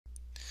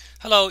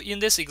Hello, in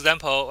this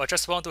example, I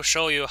just want to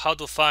show you how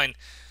to find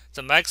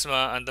the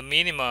maxima and the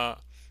minima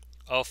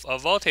of a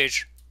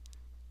voltage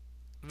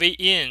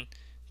Vin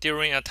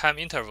during a time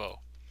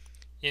interval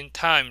in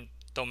time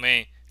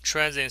domain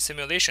transient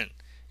simulation.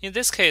 In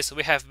this case,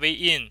 we have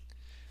Vin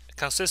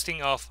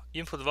consisting of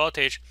input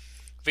voltage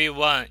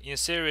V1 in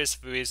series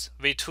with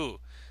V2.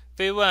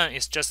 V1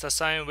 is just a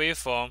sine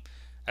waveform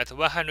at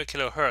 100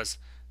 kHz.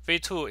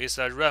 V2 is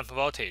a ramp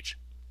voltage.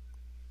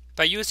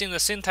 By using the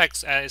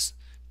syntax as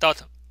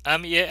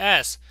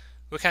 .meas,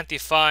 we can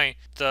define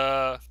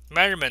the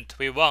measurement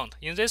we want.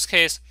 In this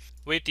case,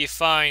 we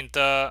define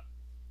the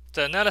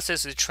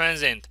analysis is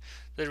transient.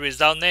 The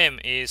result name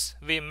is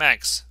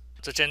Vmax.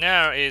 The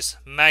genre is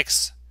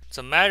max.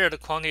 The measured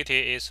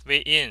quantity is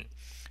Vin.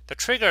 The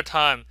trigger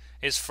time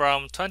is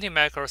from 20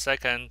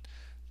 microsecond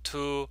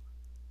to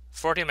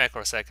 40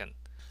 microsecond.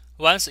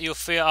 Once you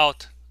fill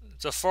out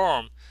the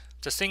form,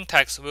 the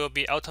syntax will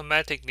be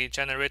automatically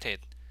generated,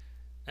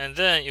 and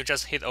then you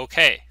just hit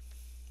OK.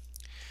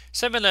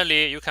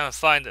 Similarly, you can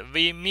find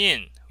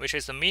Vmin, which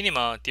is the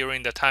minima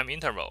during the time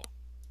interval.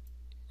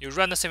 You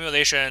run the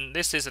simulation.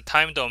 This is a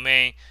time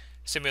domain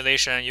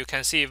simulation. You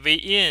can see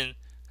Vin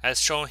as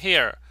shown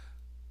here,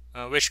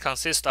 which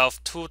consists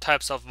of two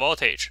types of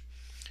voltage.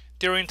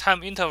 During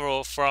time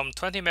interval from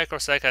 20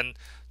 microsecond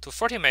to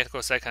 40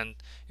 microsecond,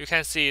 you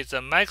can see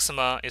the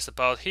maxima is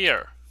about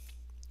here.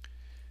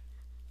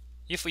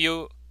 If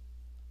you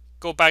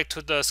go back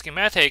to the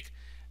schematic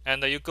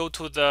and you go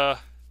to the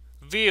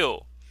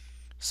view,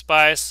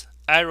 spice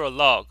arrow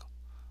log,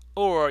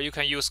 or you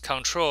can use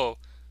control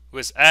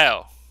with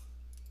L.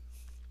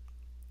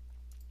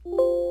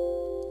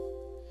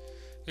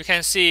 You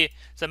can see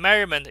the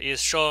measurement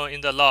is shown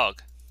in the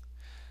log.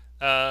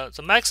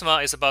 The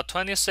maxima is about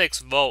 26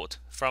 volt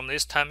from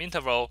this time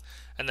interval,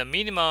 and the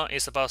minima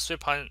is about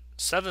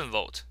 3.7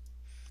 volt.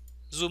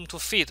 Zoom to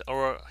fit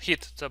or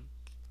hit the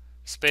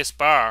space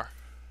bar.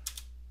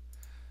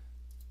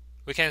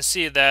 We can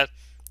see that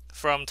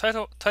from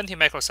 20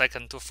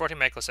 microsecond to 40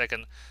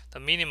 microsecond, the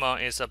minima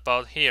is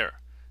about here.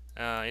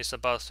 It's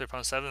about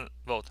 3.7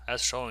 volt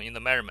as shown in the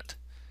measurement.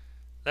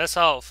 That's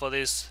all for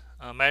this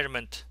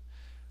measurement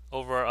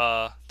over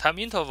a time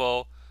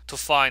interval to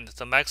find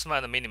the maxima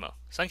and the minima.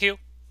 Thank you.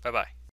 Bye-bye.